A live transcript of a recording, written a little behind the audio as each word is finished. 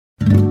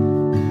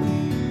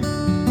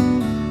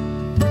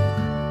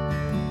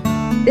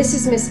This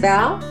is Miss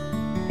Val,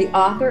 the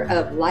author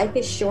of Life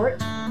is Short,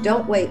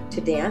 Don't Wait to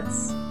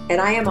Dance,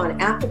 and I am on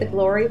After the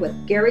Glory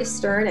with Gary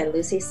Stern and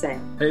Lucy Singh.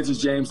 Hey, this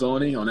is James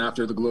Loney on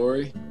After the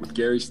Glory with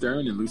Gary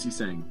Stern and Lucy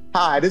Singh.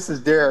 Hi, this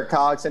is Derek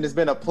Cox, and it's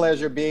been a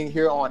pleasure being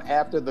here on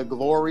After the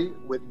Glory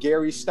with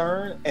Gary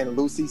Stern and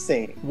Lucy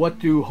Singh. What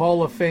do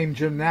Hall of Fame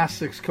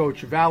gymnastics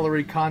coach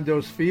Valerie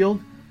Condos Field,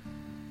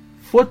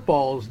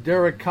 football's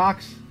Derek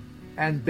Cox, and